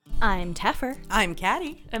I'm Teffer. I'm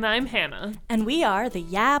Caddy. And I'm Hannah. And we are the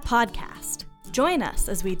Yeah Podcast. Join us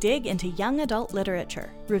as we dig into young adult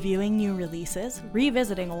literature, reviewing new releases,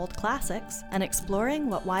 revisiting old classics, and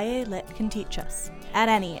exploring what YA Lit can teach us, at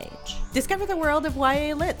any age. Discover the world of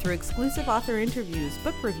YA Lit through exclusive author interviews,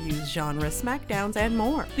 book reviews, genre smackdowns, and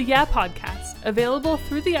more. The Yeah Podcast, available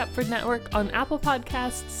through the Upford Network on Apple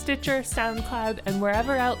Podcasts, Stitcher, SoundCloud, and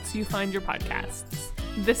wherever else you find your podcasts.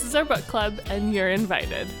 This is our book club, and you're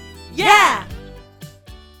invited. Yeah!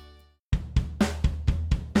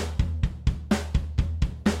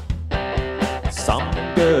 Some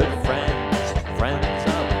good friends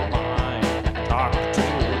of mine, talk to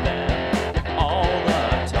them all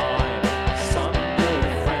the time. Some good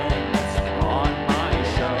friends on my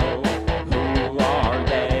show, who are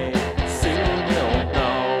they? Soon you'll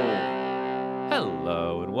know.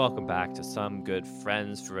 Hello and welcome back to Some Good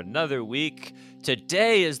Friends for another week.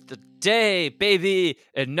 Today is the day, baby,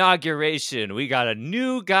 inauguration. We got a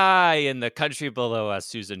new guy in the country below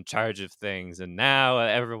us who's in charge of things, and now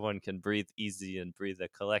everyone can breathe easy and breathe a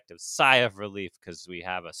collective sigh of relief because we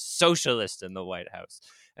have a socialist in the White House.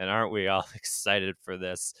 And aren't we all excited for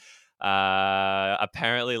this?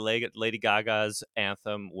 Apparently Lady Gaga's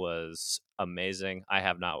anthem was amazing. I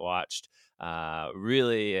have not watched.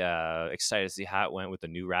 Really excited to see how it went with the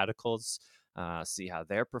New Radicals. See how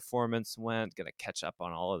their performance went. Gonna catch up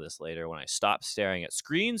on all of this later when I stop staring at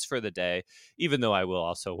screens for the day, even though I will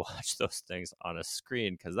also watch those things on a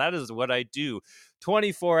screen because that is what I do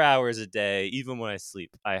 24 hours a day. Even when I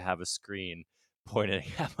sleep, I have a screen pointing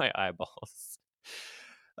at my eyeballs.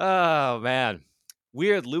 Oh man,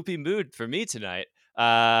 weird loopy mood for me tonight.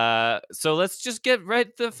 So let's just get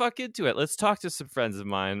right the fuck into it. Let's talk to some friends of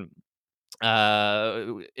mine.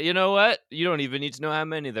 You know what? You don't even need to know how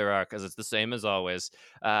many there are because it's the same as always.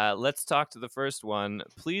 Let's talk to the first one.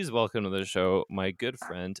 Please welcome to the show my good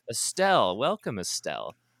friend Estelle. Welcome,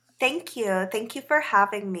 Estelle. Thank you. Thank you for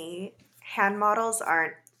having me. Hand models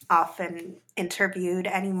aren't often interviewed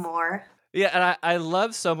anymore. Yeah, and I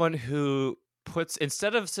love someone who puts,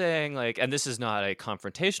 instead of saying like, and this is not a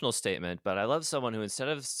confrontational statement, but I love someone who instead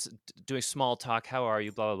of doing small talk, how are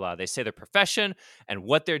you, blah, blah, blah, they say their profession and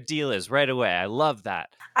what their deal is right away. I love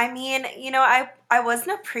that. I mean, I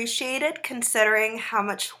wasn't appreciated considering how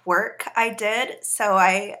much work I did. So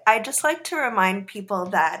I just like to remind people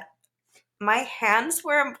that my hands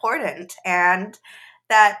were important and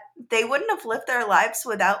that they wouldn't have lived their lives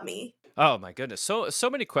without me. Oh my goodness. So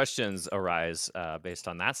many questions arise based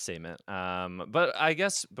on that statement. But I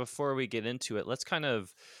guess before we get into it, let's kind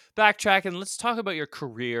of backtrack and let's talk about your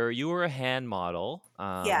career. You were a hand model.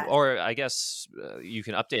 Yeah. Or I guess you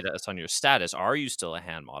can update us on your status. Are you still a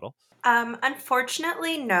hand model?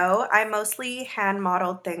 Unfortunately, no. I mostly hand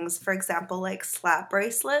modeled things, for example, like slap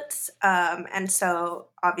bracelets. And so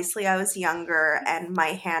obviously I was younger and my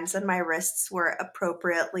hands and my wrists were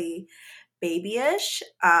appropriately babyish.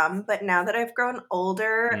 But now that I've grown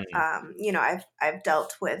older, I've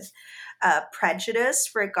dealt with prejudice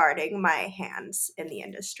regarding my hands in the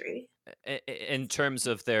industry. In terms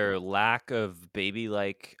of their lack of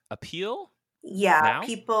baby-like appeal? Yeah, Now?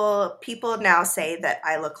 people now say that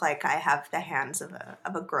I look like I have the hands of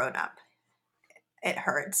a grown up. It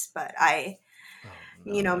hurts, but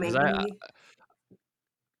maybe.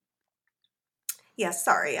 Yeah,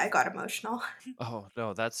 sorry, I got emotional. Oh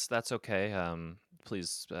no, that's okay.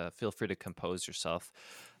 Please feel free to compose yourself.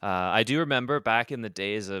 I do remember back in the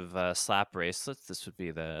days of slap bracelets. This would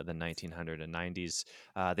be the 1990s.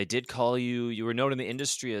 They did call you. You were known in the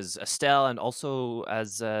industry as Estelle and also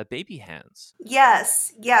as Baby Hands.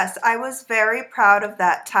 Yes, I was very proud of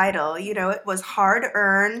that title. It was hard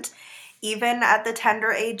earned. Even at the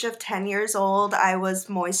tender age of 10 years old, I was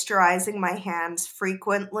moisturizing my hands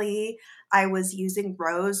frequently. I was using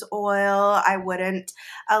rose oil. I wouldn't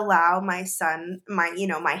allow my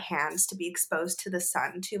hands to be exposed to the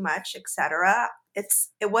sun too much, etc.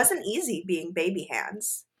 It wasn't easy being baby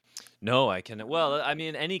hands. No, I can. Well, I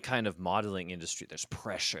mean, any kind of modeling industry, there's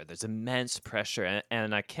pressure. There's immense pressure.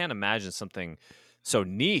 And I can't imagine something so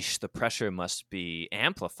niche. The pressure must be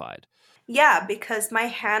amplified. Yeah, because my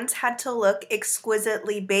hands had to look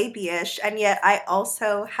exquisitely babyish, and yet I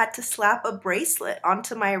also had to slap a bracelet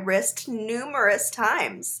onto my wrist numerous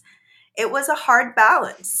times. It was a hard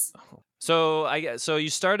balance. So you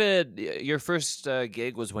started your first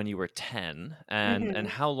gig was when you were 10, and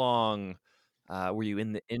how long were you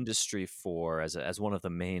in the industry for as one of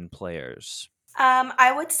the main players?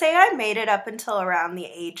 I would say I made it up until around the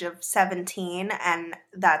age of 17, and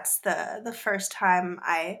that's the first time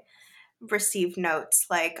I received notes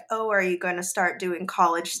like, "Oh, are you going to start doing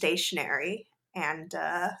college stationery?" And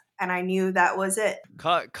and I knew that was it.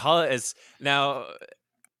 College is now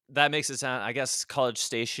that makes it sound. I guess college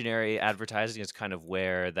stationery advertising is kind of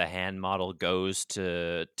where the hand model goes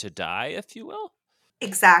to die, if you will.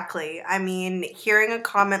 Exactly. I mean, hearing a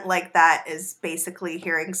comment like that is basically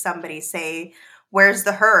hearing somebody say, "Where's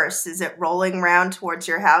the hearse? Is it rolling around towards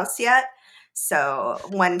your house yet?" So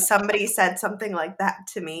when somebody said something like that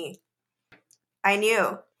to me, I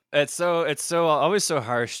knew. It's always so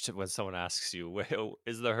harsh when someone asks you,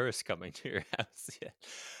 "Is the hearse coming to your house yet?"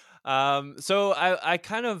 So I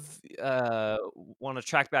kind of want to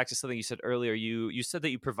track back to something you said earlier. You said that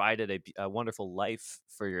you provided a wonderful life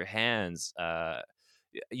for your hands.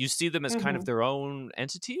 You see them as kind of Mhm. their own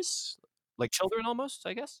entities, like children almost,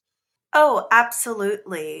 I guess. Oh,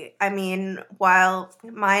 absolutely. I mean, while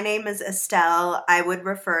my name is Estelle, I would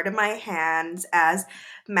refer to my hands as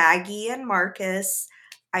Maggie and Marcus.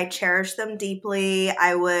 I cherish them deeply.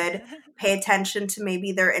 I would pay attention to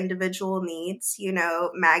maybe their individual needs. You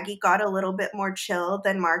know, Maggie got a little bit more chill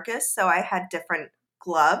than Marcus, so I had different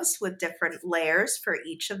gloves with different layers for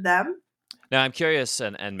each of them. Now I'm curious,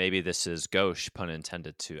 and maybe this is gauche, pun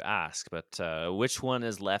intended, to ask, but which one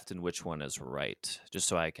is left and which one is right, just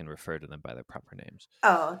so I can refer to them by their proper names.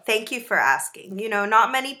 Oh, thank you for asking. You know,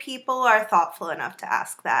 not many people are thoughtful enough to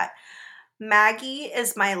ask that. Maggie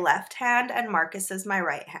is my left hand and Marcus is my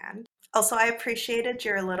right hand. Also, I appreciated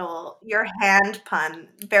your hand pun.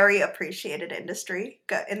 Very appreciated in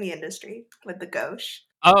the industry with the gauche.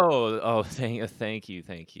 Oh, thank you,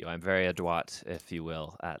 thank you. I'm very adroit, if you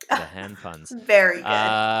will, at the hand puns. Very good.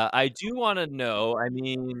 I do want to know. I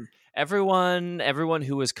mean, everyone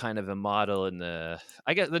who was kind of a model in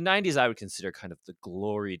I guess the '90s, I would consider kind of the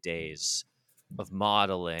glory days of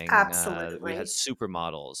modeling. We had Absolutely.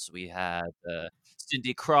 supermodels. We had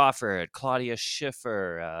Cindy Crawford, Claudia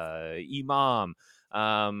Schiffer, Imam.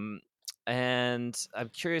 Um, and I'm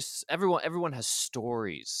curious. Everyone has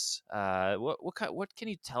stories. What can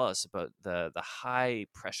you tell us about the high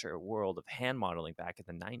pressure world of hand modeling back in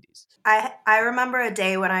the '90s? I remember a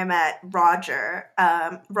day when I met Roger.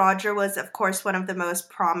 Roger was, of course, one of the most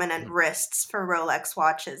prominent wrists for Rolex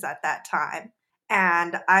watches at that time.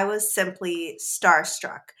 And I was simply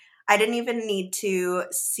starstruck. I didn't even need to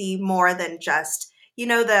see more than just, you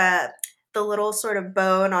know, the little sort of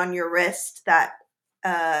bone on your wrist that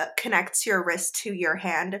connects your wrist to your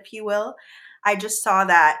hand, if you will. I just saw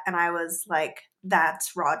that and I was like,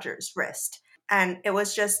 that's Roger's wrist, and it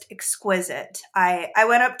was just exquisite. I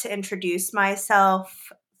went up to introduce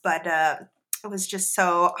myself, but it was just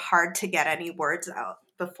so hard to get any words out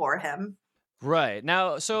before him. Right.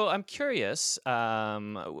 Now, so I'm curious.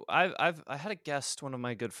 I had a guest, one of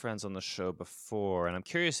my good friends on the show before, and I'm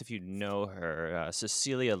curious if you know her,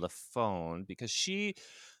 Cecilia Lafone, because she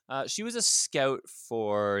was a scout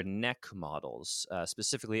for neck models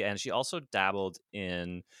specifically, and she also dabbled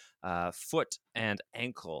in foot and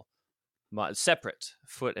ankle, separate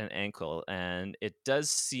foot and ankle. And it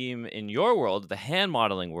does seem in your world, the hand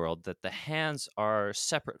modeling world, that the hands are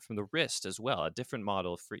separate from the wrist as well, a different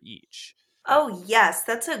model for each. Oh, yes,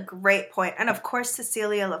 that's a great point. And of course,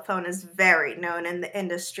 Cecilia Lafone is very known in the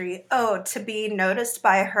industry. Oh, to be noticed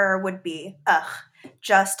by her would be,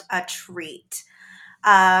 just a treat.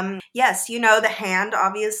 Yes, you know, the hand,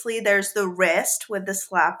 obviously, there's the wrist with the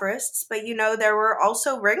slap wrists, but you know, there were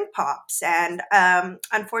also ring pops. And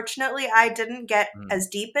unfortunately, I didn't get Mm. as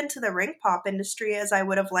deep into the ring pop industry as I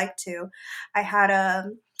would have liked to. I had a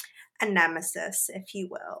nemesis, if you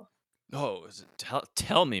will. Oh,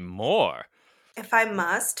 tell me more. If I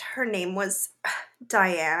must, her name was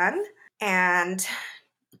Diane. And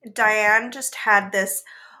Diane just had this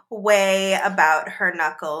way about her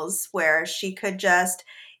knuckles where she could just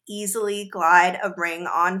easily glide a ring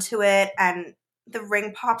onto it, and the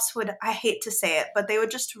ring pops would, I hate to say it, but they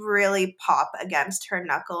would just really pop against her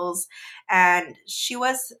knuckles. And Mm.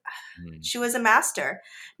 she was a master.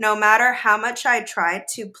 No matter how much I tried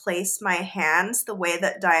to place my hands the way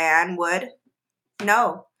that Diane would,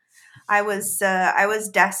 no. I was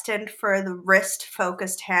destined for the wrist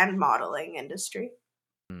focused hand modeling industry.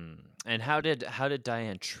 And how did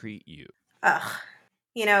Diane treat you? Ugh.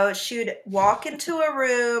 You know, she would walk into a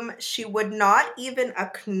room. She would not even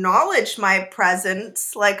acknowledge my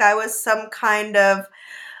presence like I was some kind of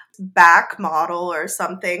back model or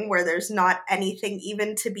something where there's not anything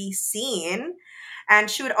even to be seen. And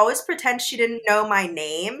she would always pretend she didn't know my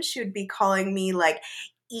name. She would be calling me like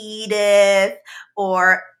Edith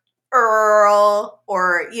or Earl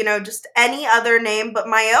or, you know, just any other name but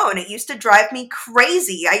my own. It used to drive me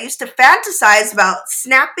crazy. I used to fantasize about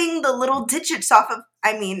snapping the little digits off of,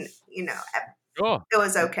 I mean, you know, Oh, it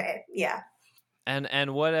was okay. Yeah.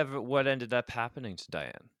 and what ended up happening to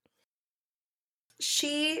Diane?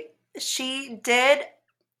 She did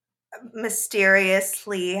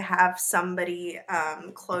mysteriously have somebody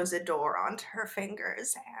close a door onto her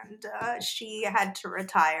fingers, and she had to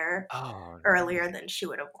retire Oh, no. earlier than she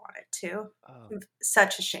would have wanted to. Oh,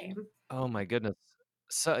 Such a shame. oh my goodness.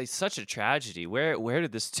 Such a tragedy. Where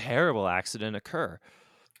did this terrible accident occur?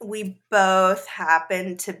 We both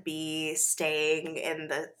happened to be staying in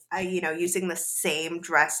using the same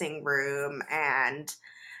dressing room, and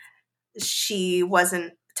she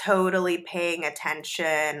wasn't totally paying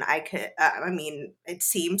attention. I mean, it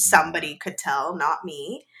seems somebody could tell, not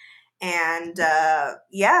me. And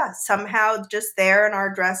yeah, somehow just there in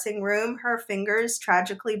our dressing room, her fingers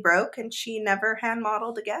tragically broke and she never hand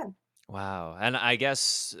modeled again. Wow. And I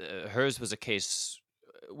guess hers was a case.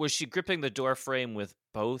 Was she gripping the door frame with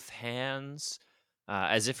both hands,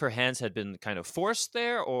 as if her hands had been kind of forced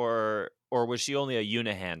there, or was she only a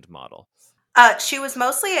unihand model? She was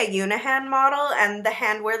mostly a unihand model, and the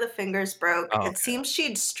hand where the fingers broke, Oh, it okay. seems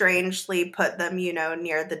she'd strangely put them,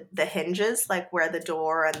 near the hinges, like where the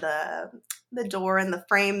door and the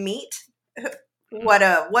frame meet. What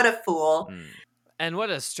a fool. Mm. And what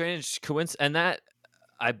a strange coincidence.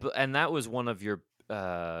 And that was one of your.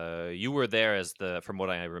 You were there as from what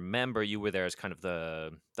I remember, you were there as kind of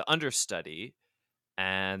the understudy,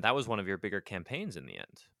 and that was one of your bigger campaigns in the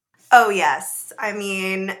end. Oh yes. I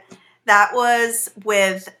mean, that was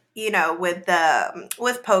with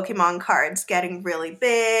Pokemon cards getting really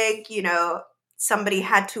big, somebody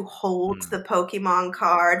had to hold Mm. the Pokemon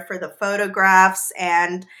card for the photographs,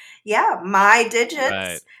 and yeah, my Right.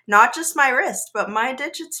 digits, not just my wrist, but my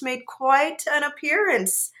digits made quite an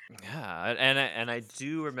appearance. Yeah, and I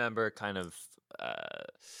do remember kind of uh,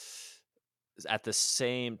 at the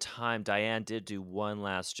same time, Diane did do one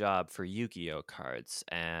last job for Yu-Gi-Oh cards,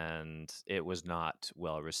 and it was not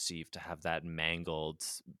well received to have that mangled,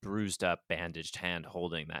 bruised up, bandaged hand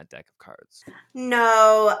holding that deck of cards.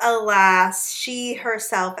 No, alas, she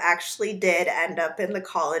herself actually did end up in the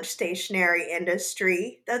college stationery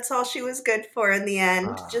industry. That's all she was good for in the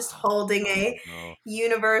end, just Ah, holding oh a no.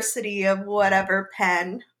 University of whatever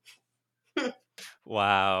pen.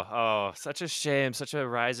 Wow. Oh, such a shame, such a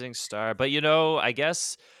rising star. But I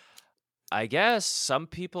guess some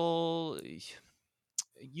people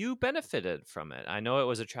you benefited from it. I know it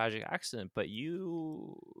was a tragic accident, but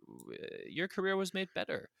your career was made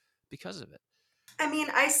better because of it. I mean,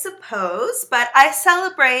 I suppose, but I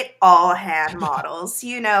celebrate all hand models.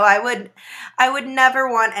 I would never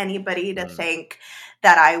want anybody to Mm. think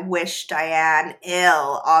that I wish Diane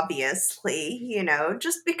ill, obviously,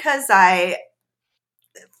 just because I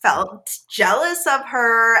felt jealous of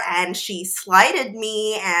her and she slighted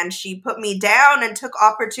me and she put me down and took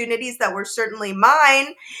opportunities that were certainly mine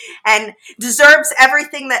and deserves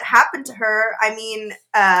everything that happened to her. I mean,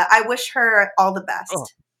 I wish her all the Oh,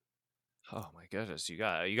 best. oh my goodness! You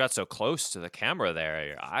got so close to the camera there.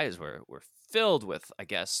 Your eyes were filled with, I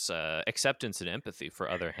guess, acceptance and empathy for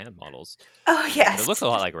other hand models. Oh, But it looked yes. a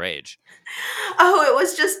lot like rage. Oh, it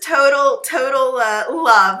was just total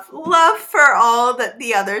love for all that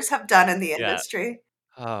the others have done in the Yeah. industry.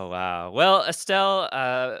 Oh wow. Well, Estelle,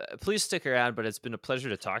 please stick around. But it's been a pleasure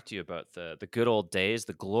to talk to you about the good old days,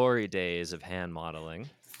 the glory days of hand modeling.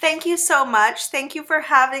 Thank you so much. Thank you for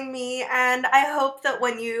having me. And I hope that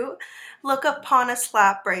when you look upon a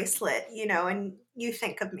slap bracelet, and you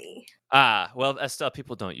think of me. Ah, well, Estelle,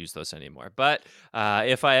 people don't use those anymore. But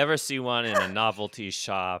if I ever see one in a novelty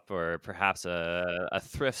shop or perhaps a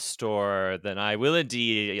thrift store, then I will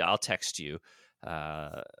indeed. I'll text you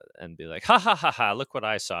uh, and be like, "Ha ha ha ha! Look what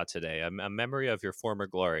I saw today! A memory of your former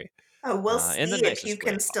glory." Oh, we'll In the see if you nicest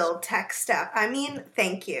way can still possible. text out. I mean,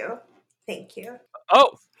 thank you. Thank you.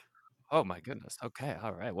 Oh, oh my goodness. Okay,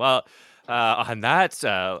 all right. Well, on that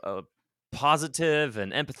positive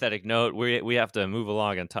and empathetic note, we have to move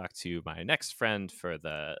along and talk to my next friend for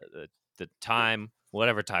the time,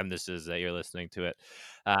 whatever time this is that you're listening to it.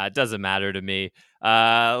 It doesn't matter to me.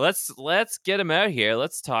 Let's get him out here.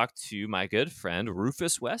 Let's talk to my good friend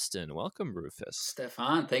Rufus Weston. Welcome, Rufus.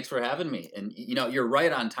 Stefan, thanks for having me. And you're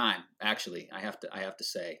right on time. Actually, I have to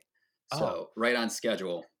say, Oh, so right on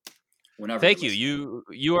schedule. Whenever thank you're you.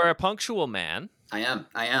 listening. You are a punctual man. I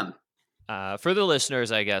am. For the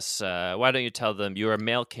listeners, I guess, why don't you tell them you're a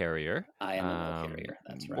mail carrier? I am a mail carrier.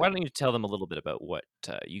 That's Why right. don't you tell them a little bit about what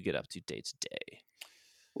you get up to day to day?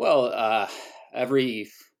 Well, every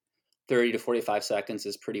 30 to 45 seconds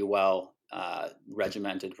is pretty well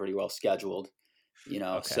regimented, pretty well scheduled.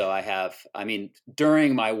 Okay. So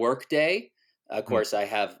during my work day, of Hmm. course, I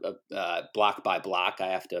have block by block. I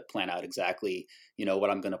have to plan out exactly, what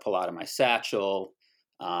I'm going to pull out of my satchel.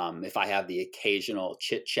 If I have the occasional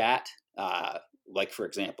chit chat like, for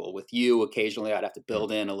example, with you, occasionally I'd have to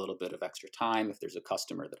build in a little bit of extra time if there's a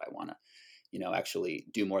customer that I want to, actually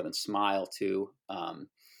do more than smile to.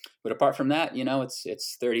 But apart from that,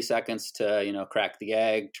 it's 30 seconds to, crack the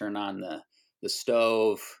egg, turn on the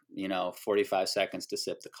stove, 45 seconds to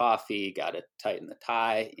sip the coffee, got to tighten the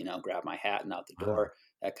tie, grab my hat and out the door,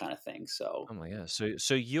 that kind of thing. So, Oh my gosh.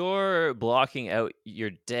 So you're blocking out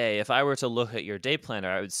your day. If I were to look at your day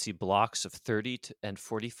planner, I would see blocks of 30 and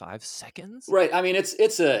 45 seconds. right. I mean, it's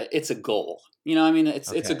a goal,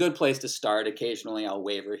 it's a Okay. good place to start. Occasionally I'll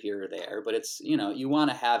waver here or there, but it's, you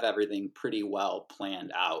want to have everything pretty well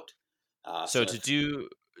planned out. So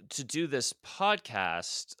to do this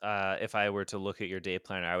podcast, if I were to look at your day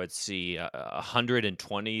planner, I would see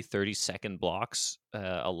 120 30-second blocks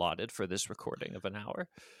allotted for this recording of an hour.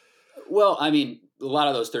 Well, I mean, a lot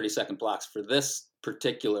of those 30-second blocks for this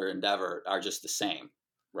particular endeavor are just the same,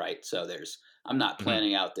 right? So I'm not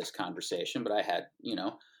planning out this conversation, but I had,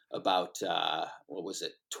 about,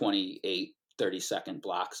 28 30-second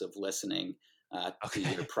blocks of listening to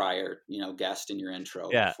your prior, guest in your intro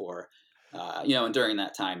before, and during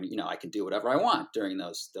that time, I can do whatever I want during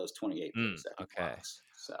those 28 30-second blocks.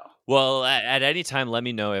 So, well, at any time, let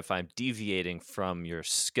me know if I'm deviating from your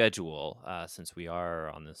schedule, since we are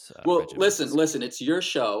on this. well, listen, it's your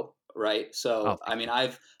show, right? So, I mean,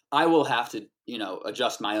 I will have to,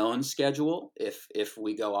 adjust my own schedule if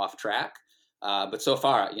we go off track. But so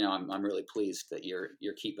far, I'm really pleased that you're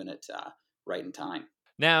keeping it right in time.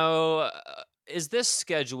 Now, is this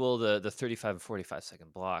schedule the 35 and 45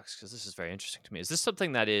 second blocks? Because this is very interesting to me. Is this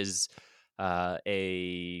something that is a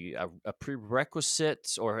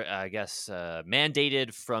prerequisite, or I guess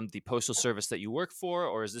mandated from the postal service that you work for,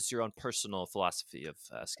 or is this your own personal philosophy of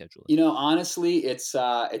scheduling? Honestly, it's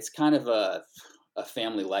kind of a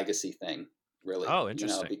family legacy thing, really. Oh,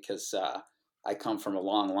 interesting. Because I come from a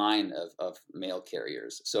long line of mail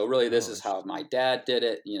carriers. So really, this is how my dad did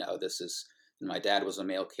it. My dad was a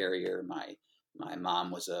mail carrier. My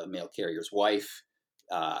mom was a mail carrier's wife.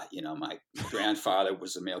 My grandfather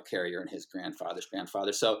was a mail carrier and his grandfather's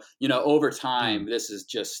grandfather. So, over time, this is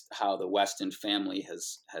just how the Weston family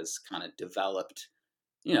has kind of developed,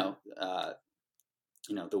 the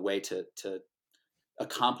way to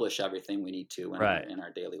accomplish everything we need to in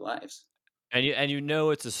our daily lives. And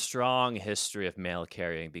it's a strong history of mail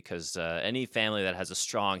carrying, because any family that has a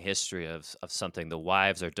strong history of something, the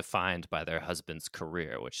wives are defined by their husband's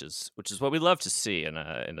career, which is what we love to see in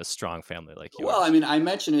a strong family like yours. Well, I mean, I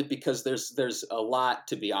mention it because there's a lot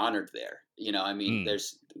to be honored there.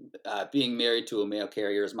 There's being married to a mail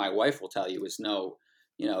carrier, as my wife will tell you, is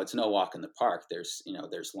it's no walk in the park. There's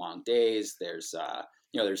long days. There's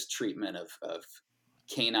treatment of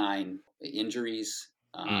canine injuries.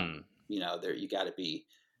 You got to be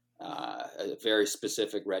a very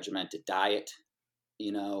specific regimented diet,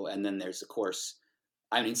 and then there's, of course,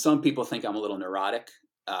 I mean, some people think I'm a little neurotic.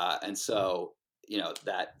 And so,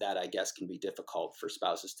 that I guess can be difficult for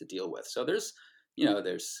spouses to deal with. So there's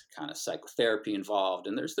kind of psychotherapy involved,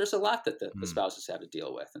 and there's a lot that the spouses have to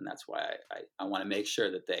deal with. And that's why I want to make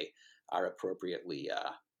sure that they are appropriately,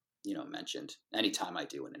 mentioned. Anytime I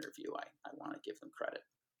do an interview, I want to give them credit.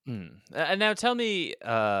 And now tell me,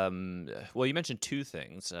 well, you mentioned two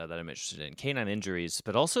things that I'm interested in: canine injuries,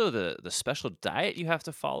 but also the special diet you have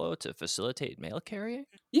to follow to facilitate mail carrying.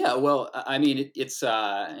 Yeah, well, I mean, it's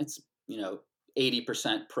 80%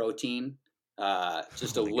 protein,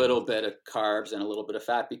 just a little bit of carbs and a little bit of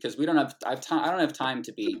fat, because I don't have time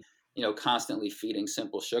to be, constantly feeding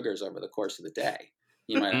simple sugars over the course of the day.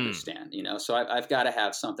 You might understand, so I've got to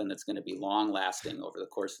have something that's going to be long lasting over the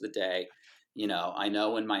course of the day. I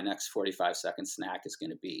know when my next 45-second snack is going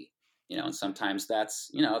to be, and sometimes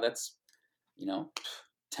that's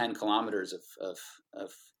 10 kilometers of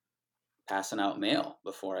passing out mail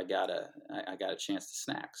before I got a chance to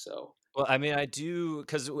snack. So, well, I mean, I do,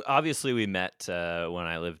 because obviously we met when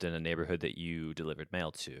I lived in a neighborhood that you delivered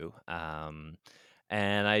mail to.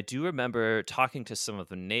 And I do remember talking to some of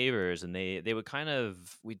the neighbors, and they would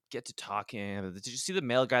we'd get to talking. Did you see the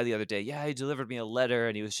mail guy the other day? Yeah, he delivered me a letter,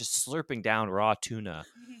 and he was just slurping down raw tuna.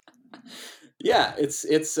 Yeah,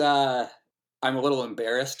 it's I'm a little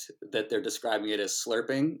embarrassed that they're describing it as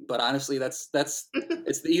slurping, but honestly, that's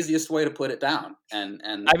it's the easiest way to put it down. And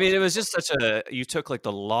I mean, it was just you took like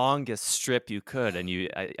the longest strip you could, and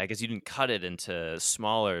I guess you didn't cut it into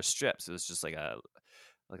smaller strips. It was just like a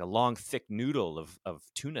long, thick noodle of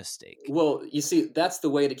tuna steak. Well, you see, that's the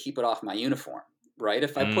way to keep it off my uniform, right?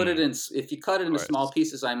 If I if you cut it into small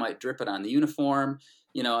pieces, I might drip it on the uniform,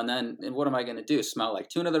 and then what am I going to do? Smell like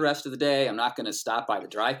tuna the rest of the day? I'm not going to stop by the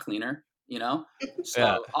dry cleaner,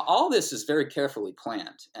 So all this is very carefully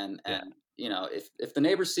planned. And if the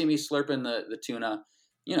neighbors see me slurping the tuna,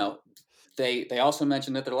 they also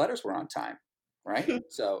mentioned that their letters were on time, right?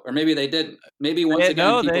 So, or maybe they didn't. Maybe once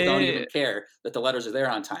again, people don't even care that the letters are there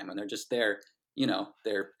on time, and they're just there.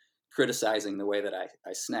 They're criticizing the way that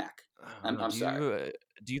I snack. I'm sorry.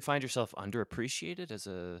 Do you find yourself underappreciated as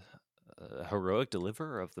a heroic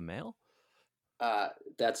deliverer of the mail?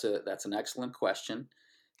 That's an excellent question.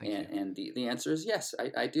 And the answer is yes,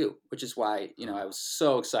 I do, which is why I was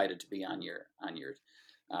so excited to be on your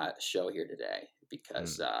show here today,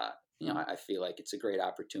 because I feel like it's a great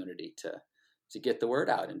opportunity to get the word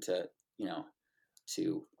out and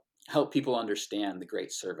to help people understand the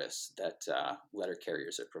great service that letter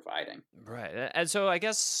carriers are providing. Right. And so I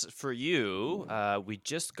guess for you, we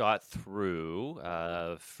just got through,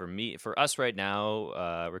 for us right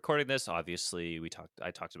now, recording this, obviously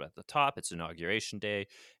I talked about at the top, it's Inauguration Day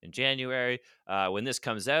in January. When this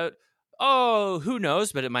comes out, who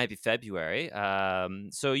knows, but it might be February.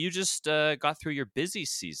 So you just got through your busy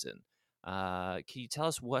season. Can you tell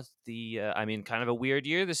us what kind of a weird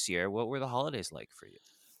year this year. What were the holidays like for you?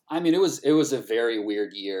 I mean, it was a very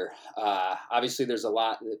weird year. Obviously, there's a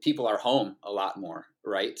lot. People are home a lot more,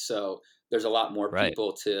 right? So there's a lot more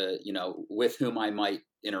people to with whom I might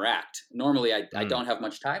interact. Normally, I don't have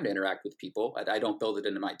much time to interact with people. I don't build it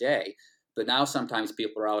into my day. But now sometimes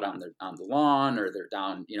people are out on the lawn, or they're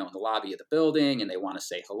down in the lobby of the building, and they want to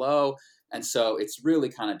say hello. And so it's really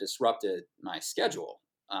kind of disrupted my schedule.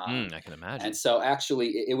 I can imagine. And so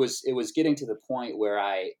actually it was getting to the point where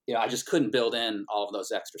I just couldn't build in all of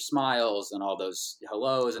those extra smiles and all those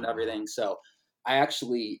hellos and everything. So I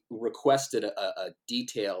actually requested a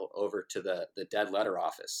detail over to the dead letter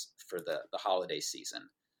office for the holiday season.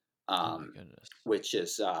 Oh my goodness. Which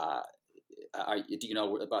is, do you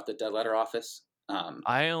know about the dead letter office?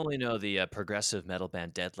 I only know the progressive metal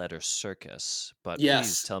band Dead Letter Circus, but yes.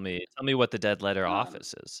 Please tell me what the dead letter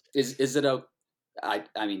office is. Is it I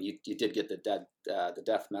mean, you did get the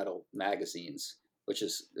death metal magazines, which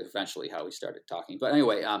is eventually how we started talking. But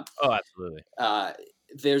anyway, absolutely.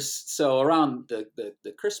 So around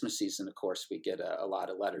the Christmas season, of course, we get a lot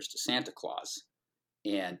of letters to Santa Claus,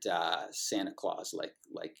 and Santa Claus,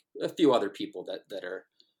 like a few other people that are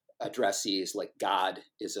addressees, like God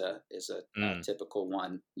is a typical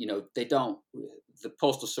one. The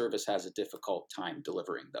Postal Service has a difficult time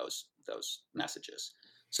delivering those messages.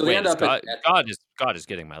 So they end up God is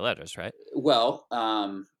getting my letters, right? Well,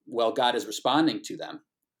 God is responding to them,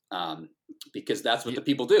 because that's what the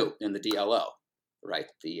people do in the DLO, right?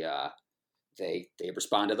 They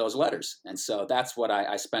respond to those letters, and so that's what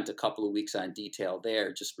I spent a couple of weeks on detail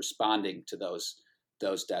there, just responding to those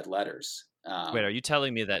dead letters. Wait, are you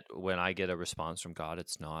telling me that when I get a response from God,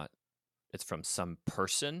 it's from some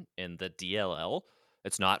person in the DLL?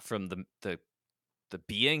 It's not from the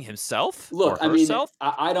being himself? Look, or herself?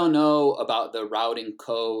 I don't know about the routing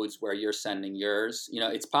codes where you're sending yours.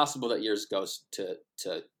 It's possible that yours goes to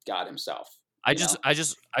God himself. I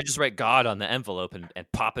just write God on the envelope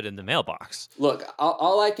and pop it in the mailbox. Look,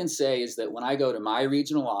 all I can say is that when I go to my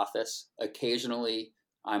regional office, occasionally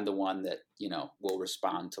I'm the one that will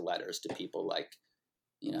respond to letters to people like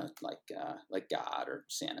God or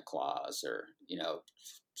Santa Claus, or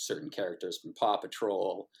certain characters from Paw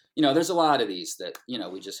Patrol. There's a lot of these that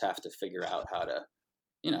we just have to figure out how to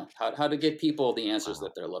how to get people the answers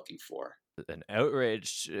that they're looking for. An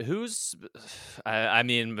outrage. Let's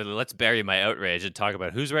bury my outrage and talk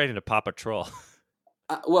about who's writing to Paw Patrol.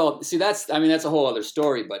 Well, see, that's a whole other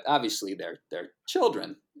story. But obviously, they're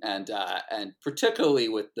children, and particularly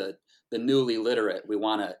with the newly literate, we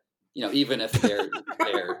want to, even if they're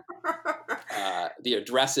the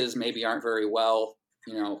addresses maybe aren't very well,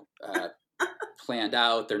 planned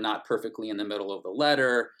out. They're not perfectly in the middle of the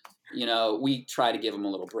letter. We try to give them a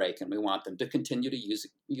little break, and we want them to continue to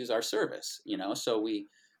use our service. So we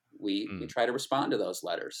try to respond to those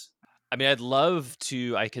letters. I mean, I'd love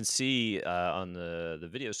to. I can see on the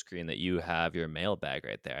video screen that you have your mailbag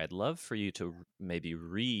right there. I'd love for you to maybe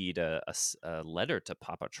read a letter to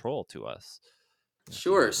Paw Patrol to us.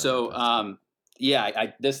 Sure. So,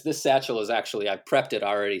 this satchel is actually, I prepped it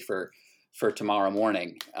already for tomorrow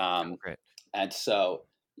morning. Great. And so,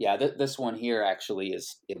 this one here actually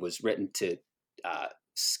it was written to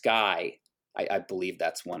Sky. I believe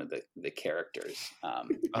that's one of the characters.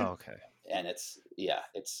 Okay. And it's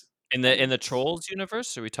in the Trolls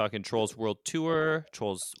universe. Are we talking Trolls World Tour,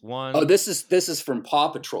 Trolls 1? Oh, this is from Paw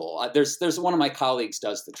Patrol. There's one of my colleagues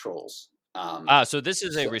does the Trolls. So this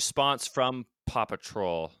is a response from Paw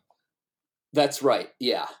Patrol. That's right.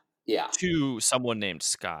 Yeah. Yeah. to someone named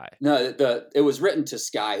Sky. No, it was written to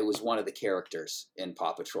Sky, who was one of the characters in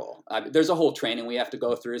Paw Patrol. There's a whole training we have to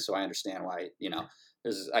go through, so I understand why.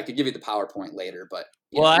 I could give you the PowerPoint later, but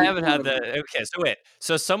Well, I haven't had that. Okay, so wait.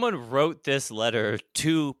 So someone wrote this letter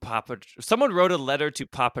to Someone wrote a letter to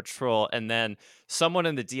Paw Patrol, and then someone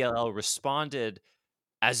in the DLL responded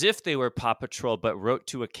as if they were Paw Patrol, but wrote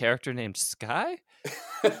to a character named Sky.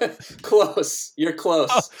 Close. You're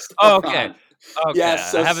close. Oh, okay. Okay.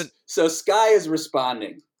 Yes. So Sky is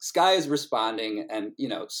responding. Sky is responding, and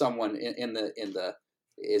someone in the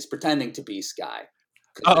is pretending to be Sky.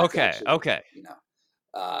 Oh, okay. Okay.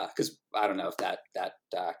 Because I don't know if that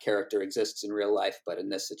character exists in real life, but in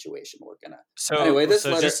this situation, we're gonna. So anyway, this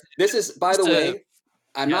so letter. This is, by the way,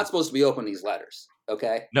 I'm yeah. not supposed to be opening these letters.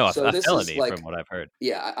 Okay. No, so a this felony is like, from what I've heard.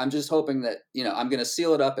 Yeah, I'm just hoping that I'm gonna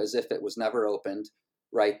seal it up as if it was never opened,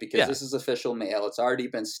 right? Because this is official mail. It's already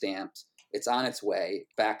been stamped. It's on its way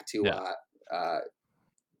back to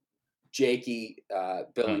Jakey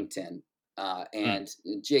Billington, and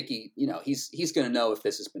Jakey. He's gonna know if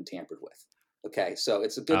this has been tampered with. Okay, so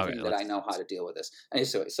it's a good thing that I know how to deal with this. And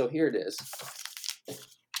so here it is.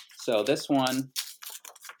 So this one,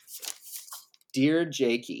 Dear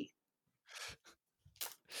Jakey,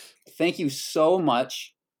 thank you so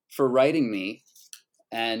much for writing me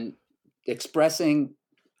and expressing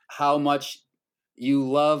how much you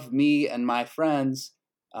love me and my friends,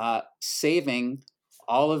 saving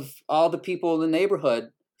all the people in the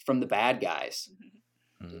neighborhood from the bad guys.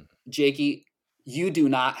 Mm-hmm. Jakey, you do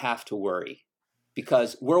not have to worry,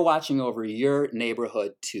 because we're watching over your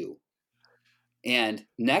neighborhood too. And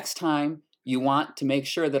next time you want to make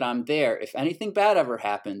sure that I'm there, if anything bad ever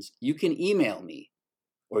happens, you can email me,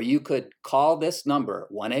 or you could call this number,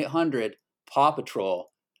 1-800-PAW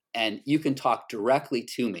Patrol, and you can talk directly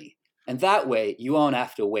to me. And that way you won't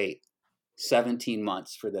have to wait 17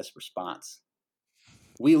 months for this response.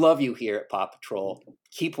 We love you here at Paw Patrol.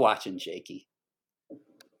 Keep watching, Jakey.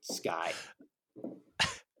 Sky.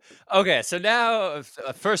 Okay, so now,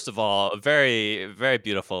 first of all, a very, very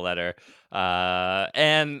beautiful letter.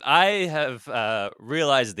 And I have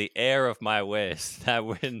realized the error of my ways, that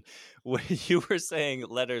when you were saying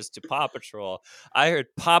letters to Paw Patrol, I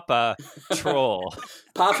heard Papa Troll.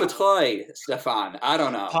 Papa Troy, Stefan. I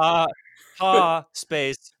don't know. Paw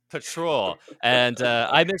space Patrol. And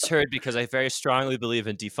I misheard because I very strongly believe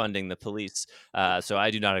in defunding the police. So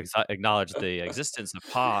I do not acknowledge the existence of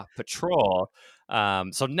Paw Patrol.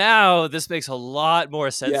 So now this makes a lot more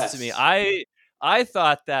sense to me. I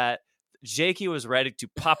thought that Jakey was writing to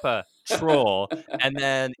Papa Troll, and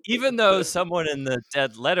then even though someone in the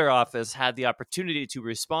dead letter office had the opportunity to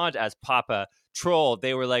respond as Papa Troll,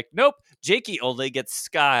 they were like, nope, Jakey only gets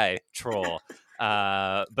Sky Troll.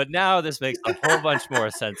 But now this makes a whole bunch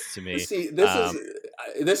more sense to me. See,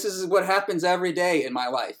 this is what happens every day in my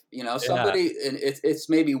life. Somebody, and it's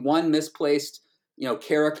maybe one misplaced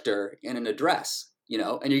character in an address,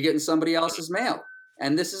 and you're getting somebody else's mail.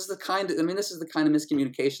 And this is the kind of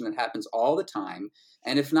miscommunication that happens all the time.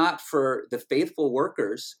 And if not for the faithful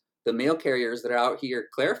workers, the mail carriers that are out here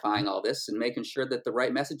clarifying all this and making sure that the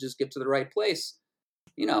right messages get to the right place,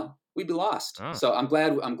 we'd be lost. Oh. So I'm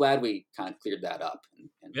glad we kind of cleared that up.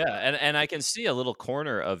 And I can see a little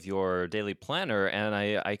corner of your daily planner, and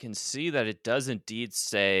I can see that it does indeed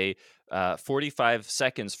say 45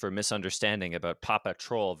 seconds for misunderstanding about Papa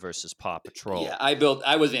Troll versus Paw Patrol. Yeah, I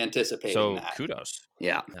was anticipating that. So kudos.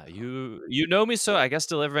 Yeah. You know me, so I guess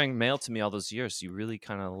delivering mail to me all those years, you really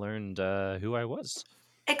kind of learned who I was.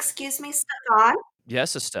 Excuse me, Stefan?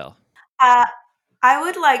 Yes, Estelle. I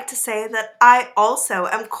would like to say that I also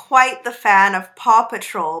am quite the fan of Paw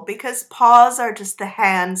Patrol, because paws are just the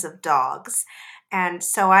hands of dogs. And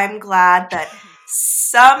so I'm glad that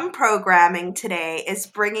some programming today is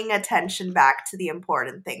bringing attention back to the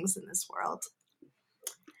important things in this world.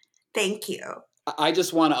 Thank you. I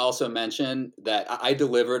just want to also mention that I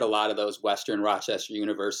delivered a lot of those Western Rochester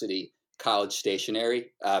University college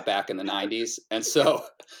stationery back in the 90s. And so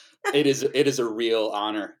it is a real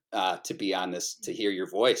honor to be on this, to hear your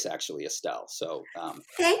voice, actually, Estelle. So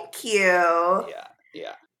thank you.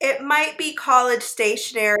 Yeah. It might be college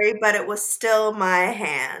stationery, but it was still my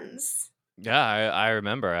hands. Yeah, I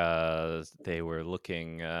remember they were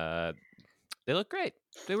looking, they look great.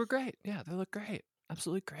 They were great. Yeah, they look great.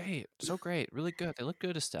 Absolutely great. So great. Really good. They look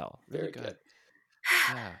good, Estelle. Really Very good.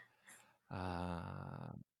 Yeah.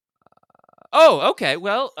 Oh, okay.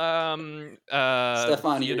 Well,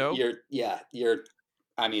 Stefan,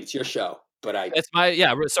 it's your show. but I It's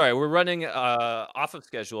sorry, we're running off of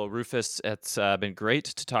schedule. Rufus, it's been great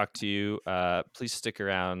to talk to you. Please stick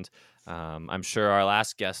around. I'm sure our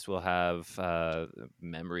last guest will have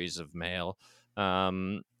memories of mail.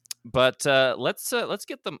 But let's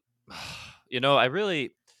get them. I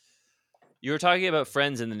really. You were talking about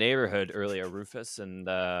friends in the neighborhood earlier, Rufus, and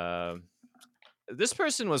this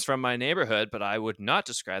person was from my neighborhood, but I would not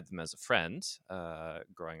describe them as a friend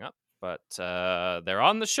growing up. But they're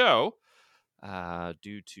on the show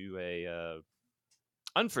due to a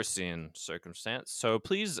unforeseen circumstance. So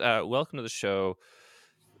please welcome to the show,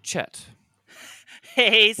 Chet.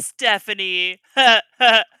 Hey, Stephanie. Remember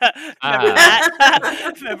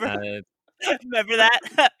that? Remember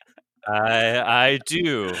that? I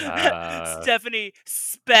do. Stephanie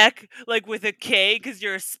Speck, like with a K, because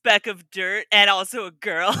you're a speck of dirt and also a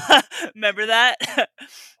girl. Remember that?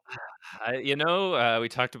 We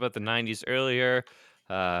talked about the 90s earlier.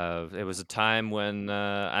 It was a time when,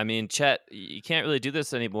 Chet, you can't really do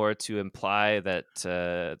this anymore to imply that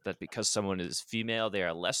that because someone is female, they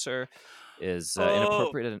are lesser, is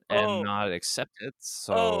inappropriate and not accepted.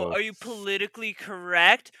 So, are you politically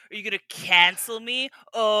correct? Are you gonna cancel me?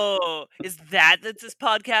 Oh, is that this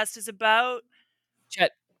podcast is about?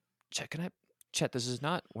 Chet, Chet, this is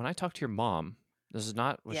not, when I talk to your mom, this is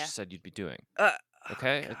not what Yeah. she said you'd be doing. Okay?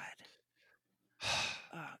 Okay?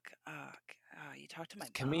 You talked to my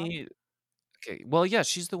Can mom? we? Okay. Well, yeah,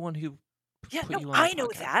 she's the one who Yeah, put no, you on the I know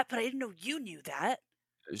podcast. that, but I didn't know you knew that.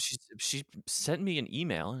 She sent me an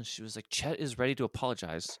email and she was like, Chet is ready to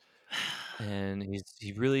apologize, and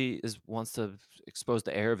he really wants to expose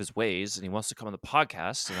the error of his ways, and he wants to come on the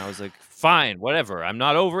podcast. And I was like, fine, whatever. I'm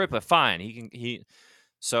not over it, but fine.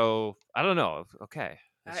 So I don't know. Okay.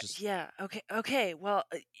 It's just, Yeah. Okay. Well,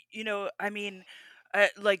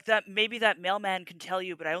 like that. Maybe that mailman can tell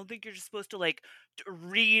you, but I don't think you're just supposed to like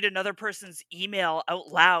read another person's email out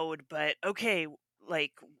loud. But okay,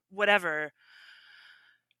 like whatever.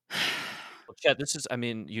 well, Chet, this is.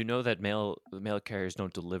 That mail carriers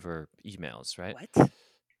don't deliver emails, right? What?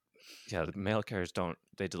 Yeah, the mail carriers don't.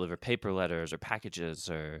 They deliver paper letters or packages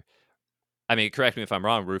or. Correct me if I'm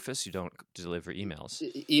wrong, Rufus. You don't deliver emails.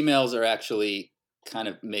 emails are actually kind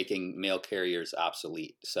of making mail carriers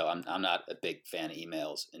obsolete. So I'm not a big fan of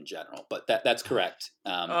emails in general, but that's correct.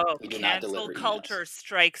 We do not Cancel deliver culture emails.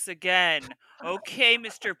 strikes again. Okay,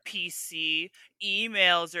 Mr. PC,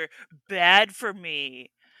 emails are bad for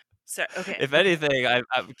me. So okay. If anything,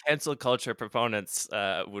 cancel culture proponents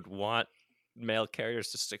would want mail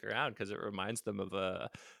carriers to stick around because it reminds them of a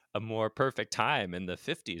more perfect time in the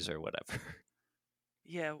 50s or whatever.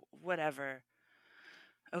 Yeah, whatever.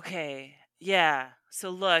 Okay. Yeah. So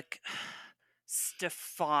look,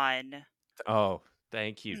 Stefan. Oh,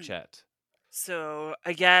 thank you, Chet. So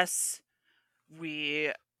I guess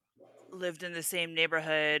we lived in the same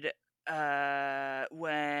neighborhood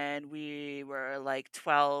when we were like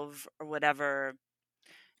 12 or whatever.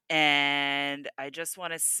 And I just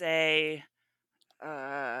want to say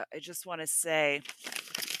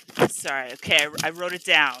sorry. Okay, I wrote it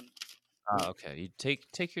down. Oh, okay. You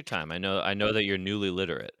take your time. I know that you're newly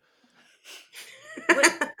literate.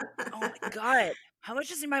 What? Oh my god. How much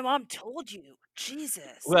has my mom told you?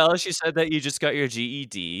 Jesus. Well, she said that you just got your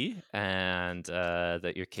GED and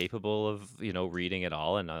that you're capable of, reading it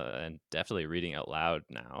all and definitely reading out loud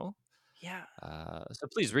now. Yeah. So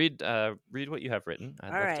please read what you have written.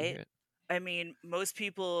 I'd love to hear it. Most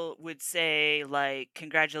people would say like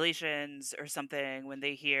congratulations or something when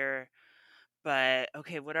they hear, but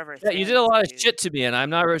okay, whatever. Yeah, you did a thanks, lot of dude. shit to me, and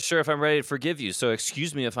I'm not really sure if I'm ready to forgive you. So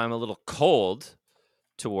excuse me if I'm a little cold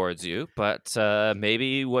towards you, but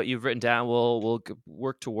maybe what you've written down will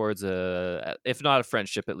work towards if not a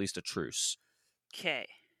friendship, at least a truce. Okay.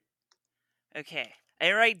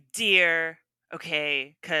 I write dear,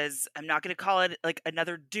 okay, because I'm not gonna call it like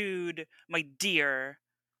another dude, my dear.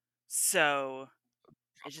 So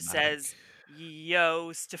it just says,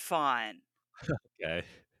 yo, Stefan. Okay.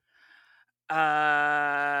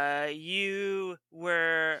 You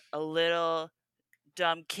were a little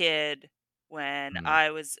dumb kid when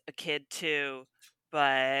I was a kid too,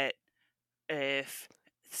 but if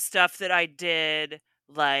stuff that I did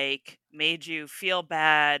like made you feel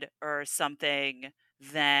bad or something,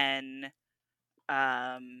 then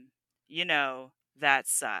that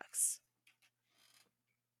sucks.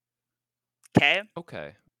 Okay?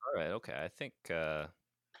 Okay. All right. Okay. I think.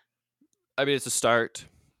 It's a start.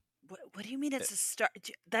 What do you mean it's a start?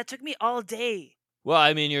 That took me all day.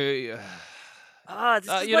 Well, you're. This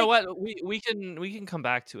is you know what? We can come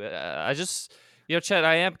back to it. I just, Chet,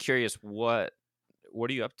 I am curious. What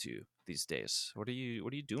are you up to? these days? What are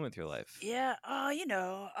you doing with your life? Yeah,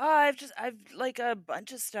 I've like a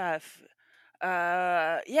bunch of stuff.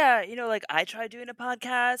 Yeah, like I tried doing a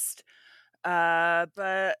podcast,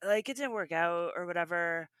 but like it didn't work out or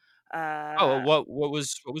whatever. Oh, Uh, what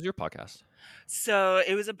was your podcast? so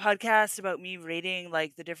it was a podcast about me rating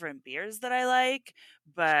like the different beers that I like,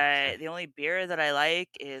 Okay. but the only beer that I like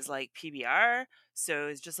is like PBR. So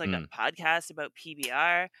it's just like a Mm, podcast about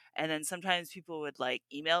PBR. And then sometimes people would like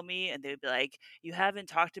email me and they would be like, "You haven't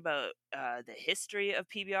talked about the history of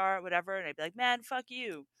PBR or whatever." And I'd be like, "Man, fuck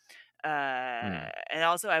you." mm. And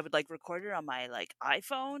also I would like record it on my like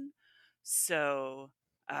iPhone. So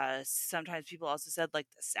sometimes people also said like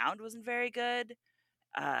the sound wasn't very good.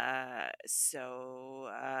 So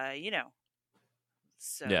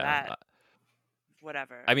Yeah. that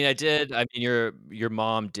whatever. I mean, your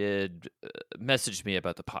mom did message me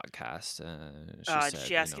about the podcast. She Did said,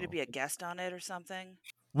 she ask you to be a guest on it or something?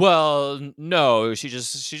 well, no, she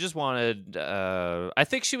just wanted. I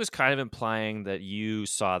think she was kind of implying that you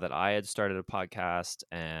saw that I had started a podcast,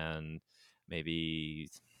 and maybe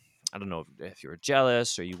I don't know if you were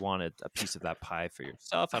jealous or you wanted a piece of that pie for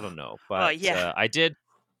yourself. I don't know, Oh but yeah, I did.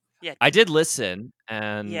 yeah, I did listen,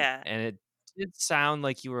 and yeah. it did sound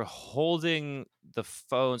like you were holding the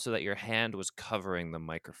phone so that your hand was covering the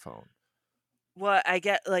microphone. Well, I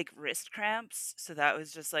get like wrist cramps, so that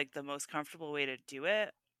was just like the most comfortable way to do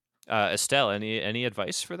it. Estelle, any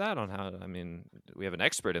advice for that on how? I mean, we have an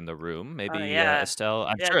expert in the room. Oh Maybe yeah, Estelle.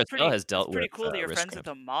 I'm yeah. sure It's Estelle has it's dealt with pretty cool that you're wrist friends with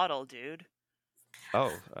cramps. a model, dude.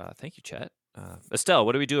 Oh, thank you, Chet. Estelle,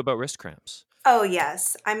 what do we do about wrist cramps? Oh,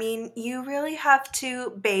 yes. I mean, you really have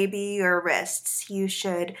to baby your wrists. You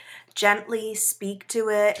should gently speak to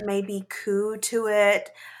it, maybe coo to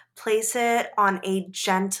it, place it on a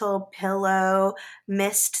gentle pillow,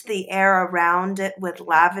 mist the air around it with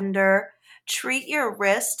lavender. Treat your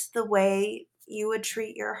wrist the way you would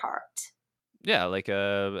treat your heart. Yeah,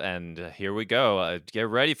 and here we go. Get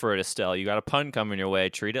ready for it, Estelle. You got a pun coming your way.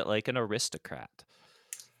 Treat it like an aristocrat.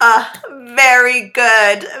 Very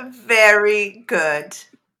good. Very good.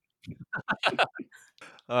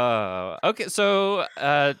 Okay. So,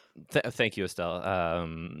 thank you, Estelle.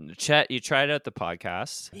 Chet, you tried out the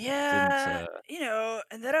podcast. Didn't. Yeah,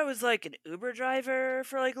 and then I was like an Uber driver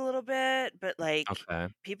for like a little bit, but like Okay.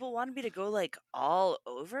 people wanted me to go like all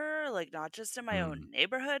over, like not just in my Mm, own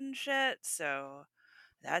neighborhood and shit. So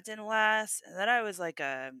that didn't last. And then I was like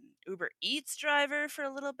a Uber Eats driver for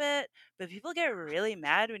a little bit, but people get really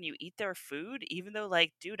mad when you eat their food, even though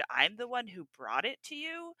like, dude, I'm the one who brought it to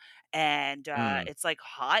you, and mm, it's like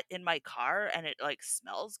hot in my car, and it like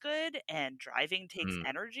smells good, and driving takes mm.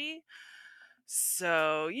 energy.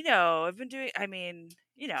 So, I've So been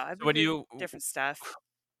doing different stuff.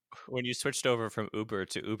 when you switched over from Uber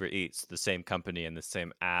to Uber Eats, the same company and the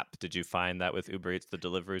same app, did you find that with Uber Eats the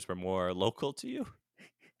deliveries were more local to you?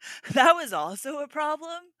 That was also a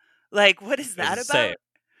problem. Like, what is I was that gonna say, about?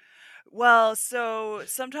 Well, so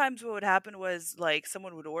sometimes what would happen was like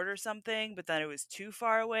someone would order something, but then it was too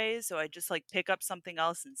far away, so I'd just like pick up something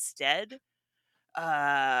else instead.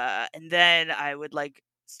 And then I would like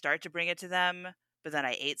start to bring it to them, but then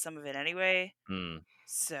I ate some of it anyway. mm,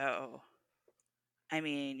 So I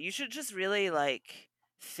mean, you should just really like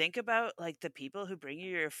think about like the people who bring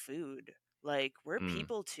you your food. Like we're mm.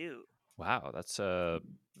 people too. Wow, that's a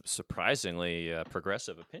surprisingly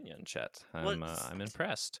progressive opinion, Chet. Well, I'm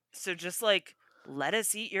impressed. so just like let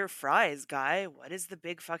us eat your fries, guy. What is the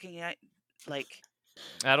big fucking like?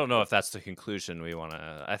 I don't know if that's the conclusion we want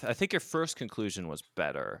to. I think your first conclusion was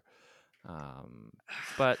better.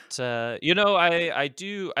 But I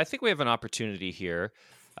do. I think we have an opportunity here,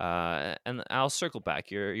 and I'll circle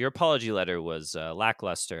back. Your apology letter was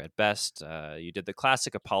lackluster at best. You did the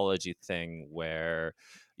classic apology thing where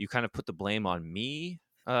you kind of put the blame on me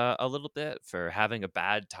a little bit for having a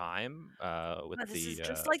bad time with This is the.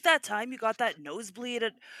 just like that time you got that nosebleed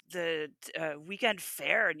at the weekend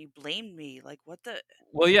fair and you blamed me. Like what the?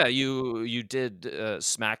 Well, yeah, you did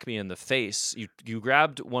smack me in the face. You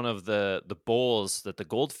grabbed one of the bowls that the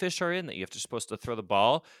goldfish are in that you're supposed to throw the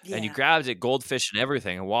ball, and you Yeah. grabbed it, goldfish and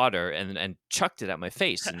everything, and water, and chucked it at my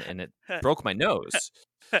face, and it broke my nose.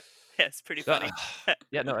 Yeah, it's pretty So, funny.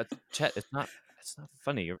 yeah, no, Chet, it's not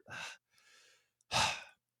funny.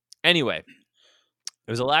 Anyway,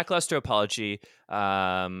 it was a lackluster apology,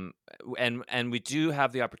 and we do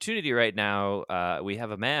have the opportunity right now. We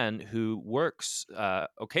have a man who works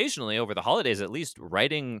occasionally over the holidays, at least,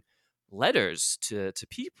 writing letters to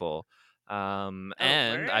people. And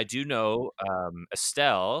word? I do know,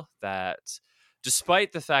 Estelle, that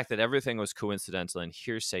despite the fact that everything was coincidental and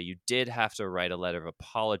hearsay, you did have to write a letter of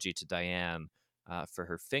apology to Diane for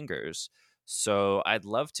her fingers. So I'd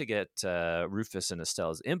love to get Rufus and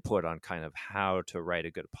Estelle's input on kind of how to write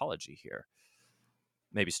a good apology here.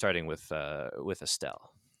 Maybe starting with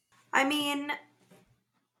Estelle. I mean,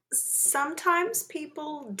 sometimes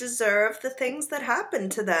people deserve the things that happen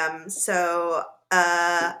to them. So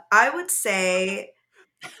I would say,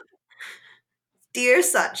 dear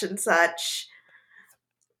such and such,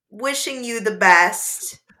 wishing you the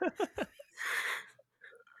best.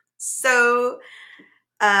 So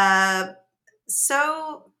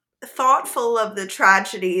thoughtful of the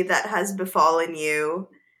tragedy that has befallen you.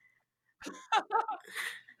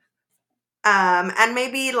 And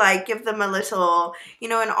maybe like give them a little,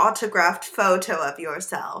 an autographed photo of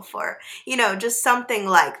yourself, or, just something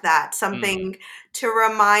like that. Something to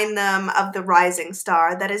remind them of the rising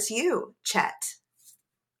star that is you, Chet.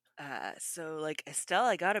 So like Estelle,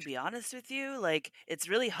 I gotta be honest with you, like it's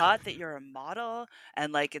really hot that you're a model,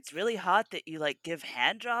 and like it's really hot that you like give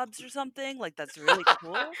hand jobs or something. Like that's really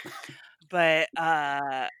cool. But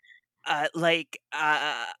I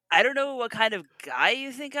don't know what kind of guy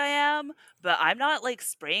you think I am, but I'm not like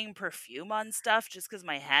spraying perfume on stuff just because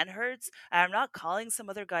my hand hurts. And I'm not calling some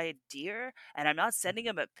other guy a deer, and I'm not sending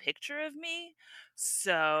him a picture of me.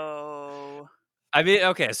 So I mean,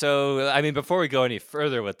 okay, so I mean, before we go any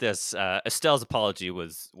further with this, Estelle's apology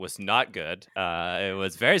was not good. It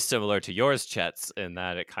was very similar to yours, Chet's, in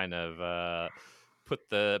that it kind of put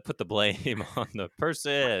the blame on the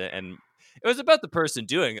person, and it was about the person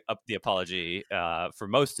doing up the apology for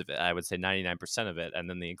most of it. I would say 99% of it, and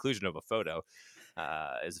then the inclusion of a photo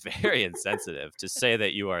is very insensitive. To say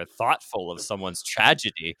that you are thoughtful of someone's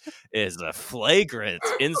tragedy is a flagrant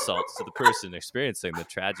insult to the person experiencing the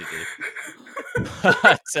tragedy.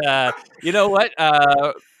 But you know what?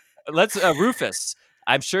 Let's Rufus.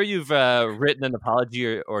 I'm sure you've written an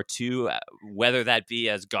apology or two, whether that be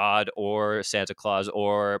as God or Santa Claus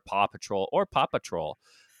or Paw Patrol or Paw Patrol.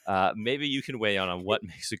 Maybe you can weigh in on what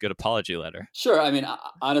makes a good apology letter. Sure. I mean,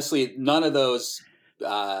 honestly, none of those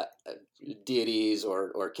deities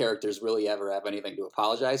or characters really ever have anything to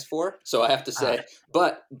apologize for. So I have to say,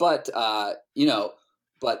 but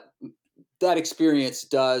that experience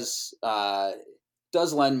does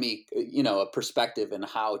lend me, a perspective in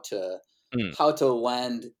how to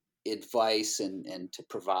lend advice and to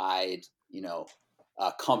provide,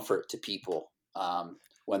 comfort to people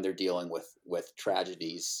when they're dealing with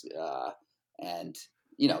tragedies. And,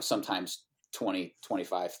 sometimes 20,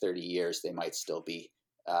 25, 30 years, they might still be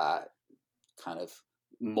kind of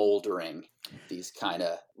moldering these kind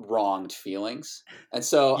of wronged feelings. And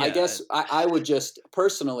so I guess I would just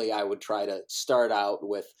personally, I would try to start out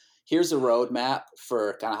with, here's a roadmap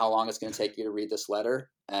for kind of how long it's going to take you to read this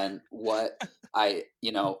letter, and what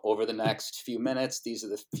over the next few minutes, these are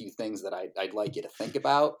the few things that I'd like you to think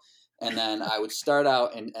about. And then I would start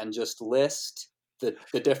out and just list the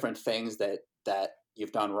different things that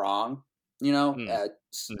you've done wrong. I'm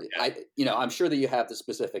sure that you have the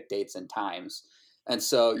specific dates and times. And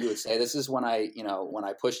so you would say, this is when I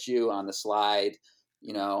pushed you on the slide,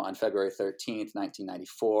 on February 13th,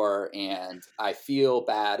 1994. And I feel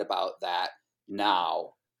bad about that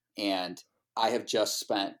now. And I have just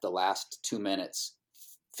spent the last 2 minutes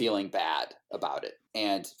feeling bad about it.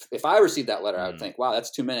 And if I received that letter, I would think, wow,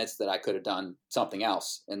 that's 2 minutes that I could have done something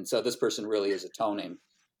else. And so this person really is atoning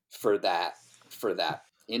for that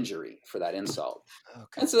injury, for that insult.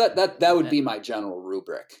 Okay. And so that would be my general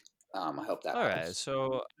rubric. I hope that all helps. Right.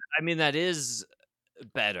 So, I mean, that is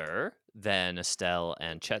better than Estelle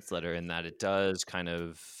and Chet's letter in that it does kind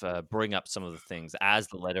of bring up some of the things as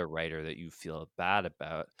the letter writer that you feel bad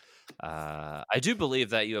about. I do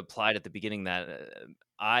believe that you applied at the beginning that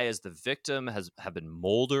I, as the victim, have been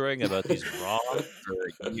moldering about these wrongs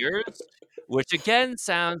for years, which again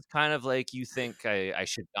sounds kind of like you think I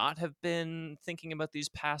should not have been thinking about these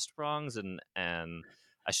past wrongs, and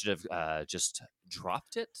I should have just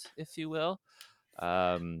dropped it, if you will.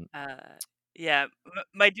 Yeah,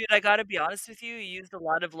 my dude, I gotta be honest with you. You used a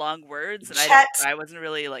lot of long words, and I wasn't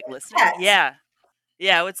really like listening. Chet.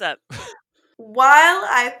 Yeah. What's up? While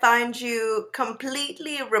I find you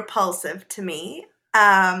completely repulsive to me,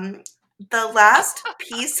 the last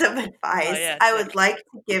piece of advice I would like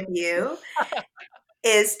to give you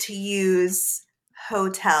is to use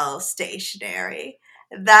hotel stationery.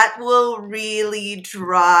 That will really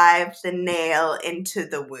drive the nail into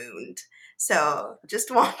the wound. So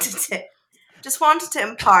just wanted to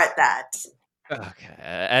impart that. Okay.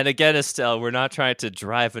 And again, Estelle, we're not trying to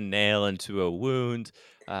drive a nail into a wound.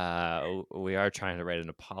 We are trying to write an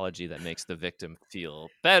apology that makes the victim feel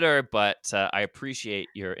better, but I appreciate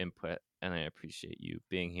your input and I appreciate you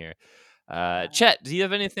being here. Chet, do you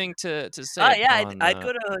have anything to say yeah, on? I'd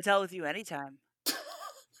go to a hotel with you anytime.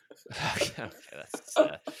 Okay, that's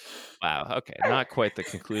wow. Okay, not quite the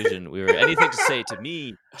conclusion we were. Anything to say to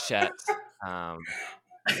me, Chet?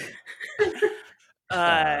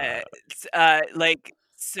 Like,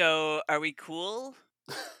 so are we cool?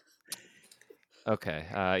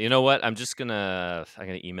 Okay. You know what? I'm gonna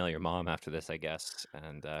email your mom after this, I guess,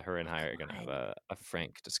 and her and I are gonna have a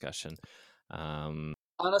frank discussion.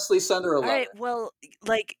 Honestly, send her a All letter. right, well,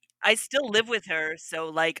 like, I still live with her, so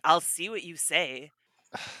like, I'll see what you say.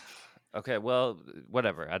 Okay, well,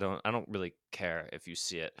 whatever. I don't really care if you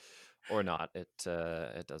see it or not. It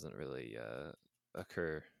doesn't really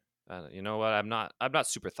occur. You know what? I'm not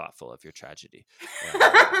super thoughtful of your tragedy.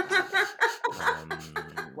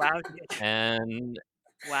 Wow. And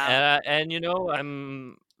Wow. and you know,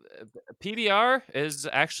 I'm PBR is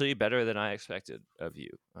actually better than I expected of you.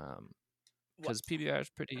 Because PBR is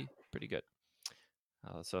pretty good.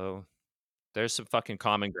 So there's some fucking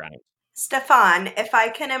common ground. Stefan, if I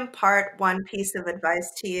can impart one piece of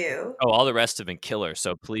advice to you. Oh, all the rest have been killer,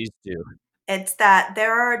 so please do. It's that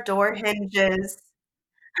there are door hinges.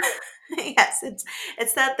 Yes,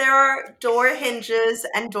 it's that there are door hinges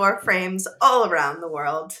and door frames all around the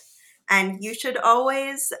world, and you should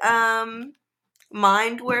always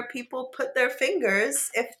mind where people put their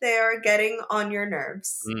fingers if they are getting on your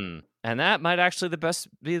nerves. And that might actually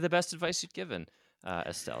be the best advice you've given,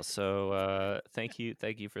 Estelle. So thank you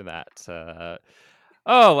for that.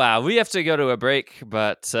 Oh wow, we have to go to a break,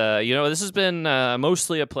 but this has been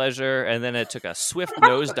mostly a pleasure. And then it took a swift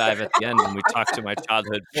nosedive at the end when we talked to my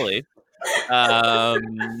childhood bully,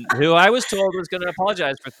 who I was told was going to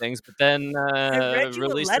apologize for things, but then I read you a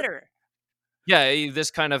letter. Yeah,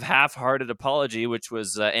 this kind of half-hearted apology, which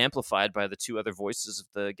was amplified by the two other voices of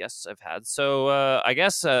the guests I've had. So I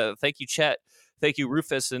guess thank you, Chet, thank you,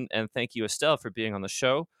 Rufus, and thank you, Estelle, for being on the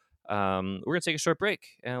show. We're going to take a short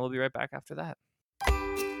break, and we'll be right back after that.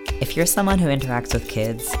 If you're someone who interacts with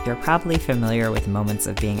kids, you're probably familiar with moments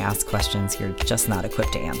of being asked questions you're just not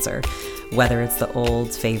equipped to answer. Whether it's the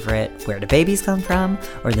old favorite, where do babies come from,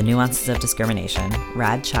 or the nuances of discrimination,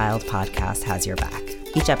 Rad Child Podcast has your back.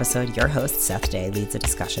 Each episode, your host, Seth Day, leads a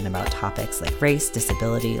discussion about topics like race,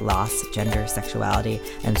 disability, loss, gender, sexuality,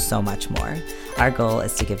 and so much more. Our goal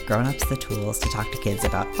is to give grown-ups the tools to talk to kids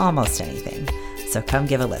about almost anything. So come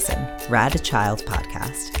give a listen. Rad Child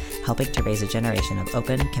Podcast, helping to raise a generation of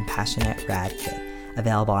open, compassionate, rad kids.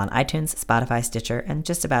 Available on iTunes, Spotify, Stitcher, and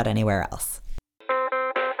just about anywhere else.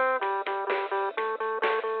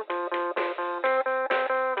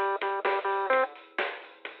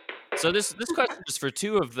 So this question is for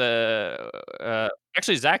two of the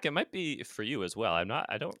actually, Zach, it might be for you as well. I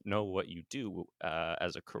don't know what you do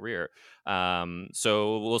as a career.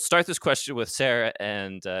 So we'll start this question with Sarah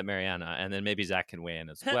and Mariana, and then maybe Zach can weigh in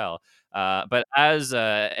as well. But as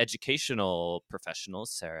educational professionals,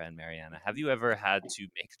 Sarah and Mariana, have you ever had to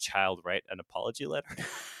make a child write an apology letter?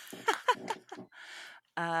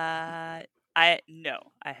 No,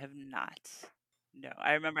 I have not. No,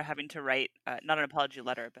 I remember having to write not an apology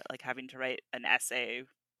letter, but like having to write an essay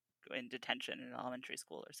in detention in elementary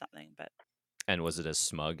school or something. But and was it as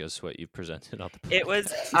smug as what you presented on the podcast? It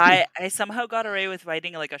was. I somehow got away with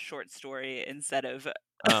writing like a short story instead of.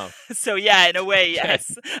 Oh. So yeah, in a way,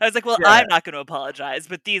 yes. I was like, well, Yeah. I'm not going to apologize,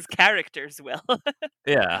 but these characters will.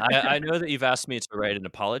 Yeah, I know that you've asked me to write an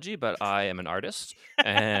apology, but I am an artist,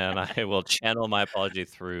 and I will channel my apology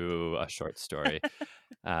through a short story.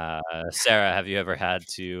 Sarah, have you ever had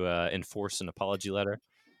to enforce an apology letter?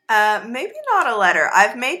 Maybe not a letter.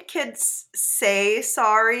 I've made kids say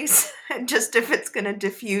sorry, just if it's going to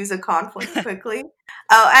diffuse a conflict quickly.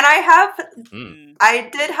 Oh, and I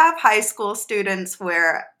did have high school students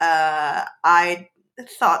where I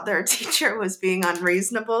thought their teacher was being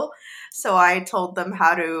unreasonable. So I told them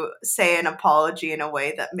how to say an apology in a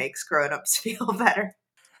way that makes grown-ups feel better.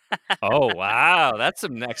 Oh wow, that's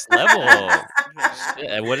some next level.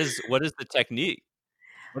 Shit, what is the technique?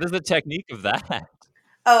 What is the technique of that?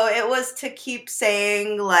 Oh, it was to keep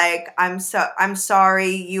saying like I'm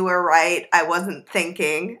sorry, you were right, I wasn't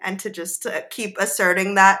thinking, and to just keep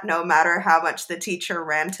asserting that no matter how much the teacher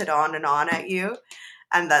ranted on and on at you,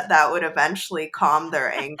 and that would eventually calm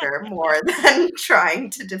their anger more than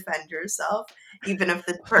trying to defend yourself, even if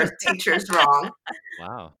the first teacher's wrong.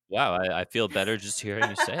 Wow, I feel better just hearing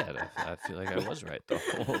you say it. I feel like I was right the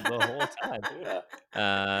whole time.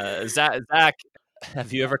 Yeah. Zach,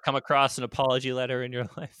 have you ever come across an apology letter in your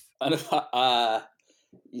life? Well,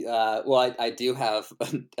 I do have,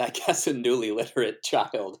 I guess, a newly literate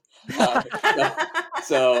child.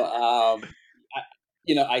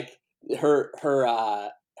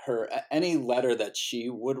 Her any letter that she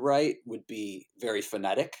would write would be very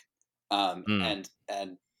phonetic, Mm.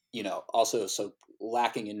 and also so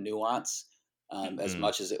lacking in nuance, as Mm.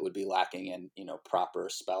 much as it would be lacking in proper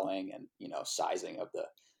spelling and sizing of the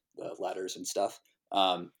letters and stuff.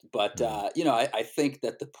 But I think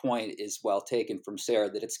that the point is well taken from Sarah,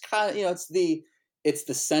 that it's kind of it's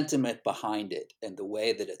the sentiment behind it and the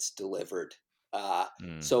way that it's delivered.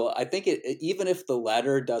 So I think even if the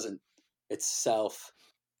letter doesn't itself,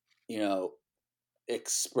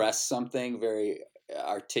 express something very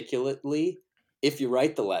articulately, if you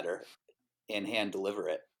write the letter and hand deliver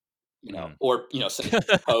it, or send it to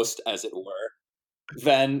the post, as it were,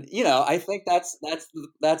 then I think that's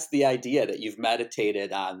the idea, that you've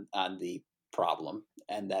meditated on the problem,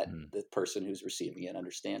 and that the person who's receiving it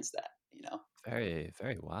understands that. Very,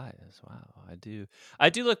 very wise. Wow. I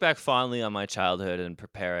do look back fondly on my childhood and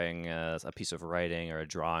preparing a piece of writing or a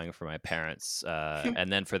drawing for my parents,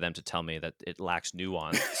 and then for them to tell me that it lacks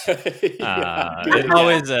nuance. It's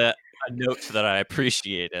always a note that I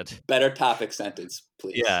appreciated. Better topic sentence,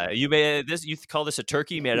 please. Yeah, you call this a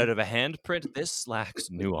turkey made out of a handprint? This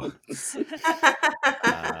lacks nuance.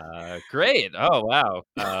 Great. Oh wow.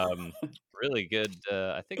 Really good.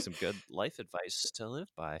 I think some good life advice to live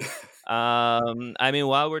by. I mean,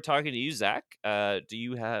 while we're talking to you, Zach,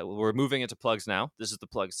 we're moving into plugs now. This is the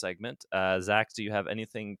plug segment. Zach, do you have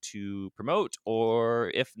anything to promote? Or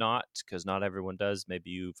if not, because not everyone does, maybe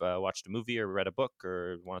you've watched a movie or read a book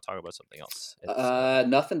or want to talk about something else.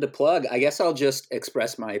 Nothing to plug. I guess I'll just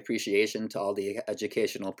express my appreciation to all the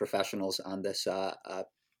educational professionals on this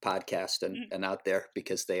podcast and out there,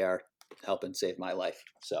 because they are helping save my life.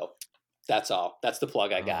 So that's all. That's the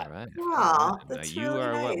plug I got. All right. Aw, Now, that's you really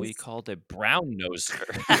are what we nice. called a brown noser.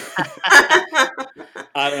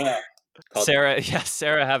 I don't know.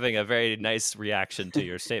 Sarah having a very nice reaction to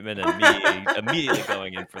your statement, and me immediately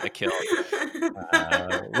going in for the kill.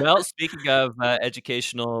 Well, speaking of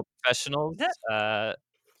educational professionals,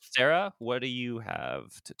 Sarah, what do you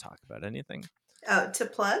have to talk about? Anything? Oh, to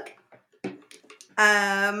plug?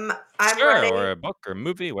 I'm Sure, running, or a book or a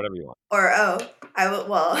movie, whatever you want. I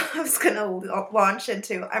was gonna launch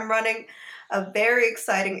into. I'm running a very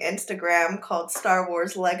exciting Instagram called Star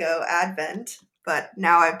Wars Lego Advent, but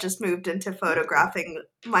now I've just moved into photographing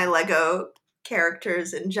my Lego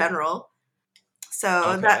characters in general.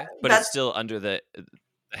 So Okay, but that's it's still under the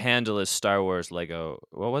handle is Star Wars Lego.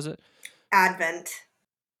 What was it? Advent.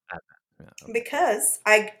 Yeah, okay. Because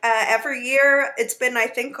I every year, it's been, I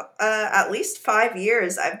think, at least 5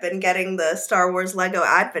 years, I've been getting the Star Wars Lego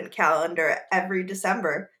Advent calendar every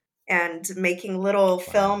December and making little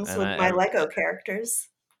films And with my Lego characters.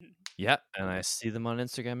 Yeah, and I see them on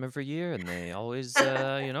Instagram every year, and they always,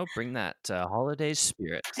 bring that holiday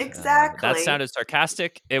spirit. That Exactly. sounded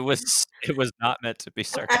sarcastic. It was not meant to be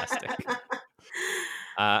sarcastic.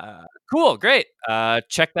 Cool, great.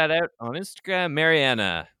 Check that out on Instagram.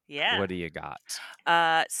 Mariana, Yeah. what do you got?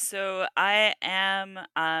 So I am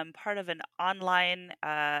part of an online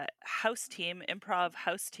house team, improv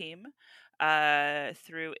house team,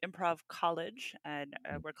 through Improv College, and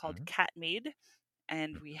we're called Catmead,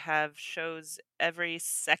 and we have shows every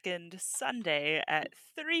second Sunday at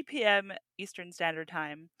 3 p.m. Eastern Standard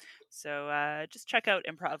Time. So just check out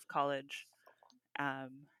Improv College, and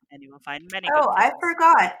you will find many good Oh, I things.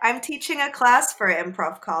 forgot. I'm teaching a class for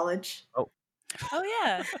Improv College. Oh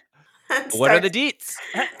yeah. It What are the starts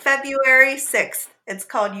deets? February 6th. It's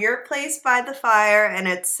called Your Place by the Fire, and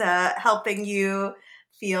it's helping you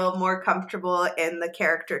feel more comfortable in the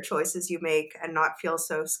character choices you make and not feel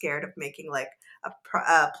so scared of making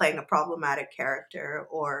playing a problematic character,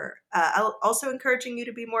 or also encouraging you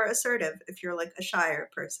to be more assertive if you're like a shyer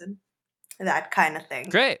person, that kind of thing.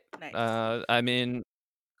 Great. Nice. I mean,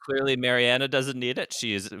 clearly Mariana doesn't need it.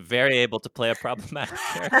 She is very able to play a problematic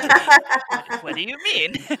character. What do you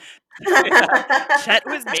mean? Chet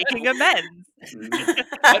was making amends.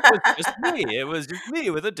 It was just me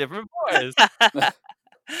with a different voice.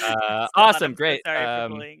 Awesome, I'm great. So sorry for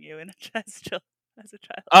bullying you as a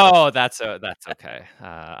child. Oh, that's okay.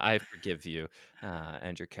 I forgive you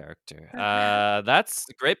and your character. That's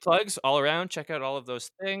great plugs all around. Check out all of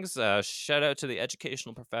those things. Shout out to the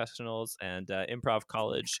educational professionals and Improv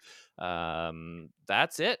College.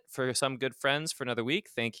 That's it for Some Good Friends for another week.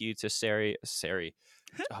 Thank you to Sari.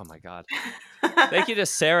 Oh my God. Thank you to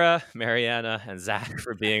Sarah, Mariana, and Zach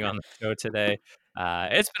for being on the show today.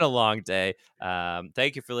 It's been a long day.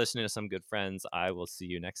 Thank you for listening to Some Good Friends. I will see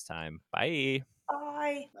you next time. Bye.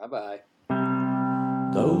 Bye. Bye-bye.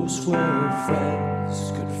 Those were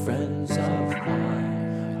friends, good friends of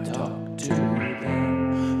mine. I talked to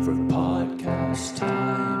them for podcast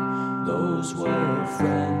time. Those were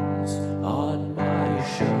friends.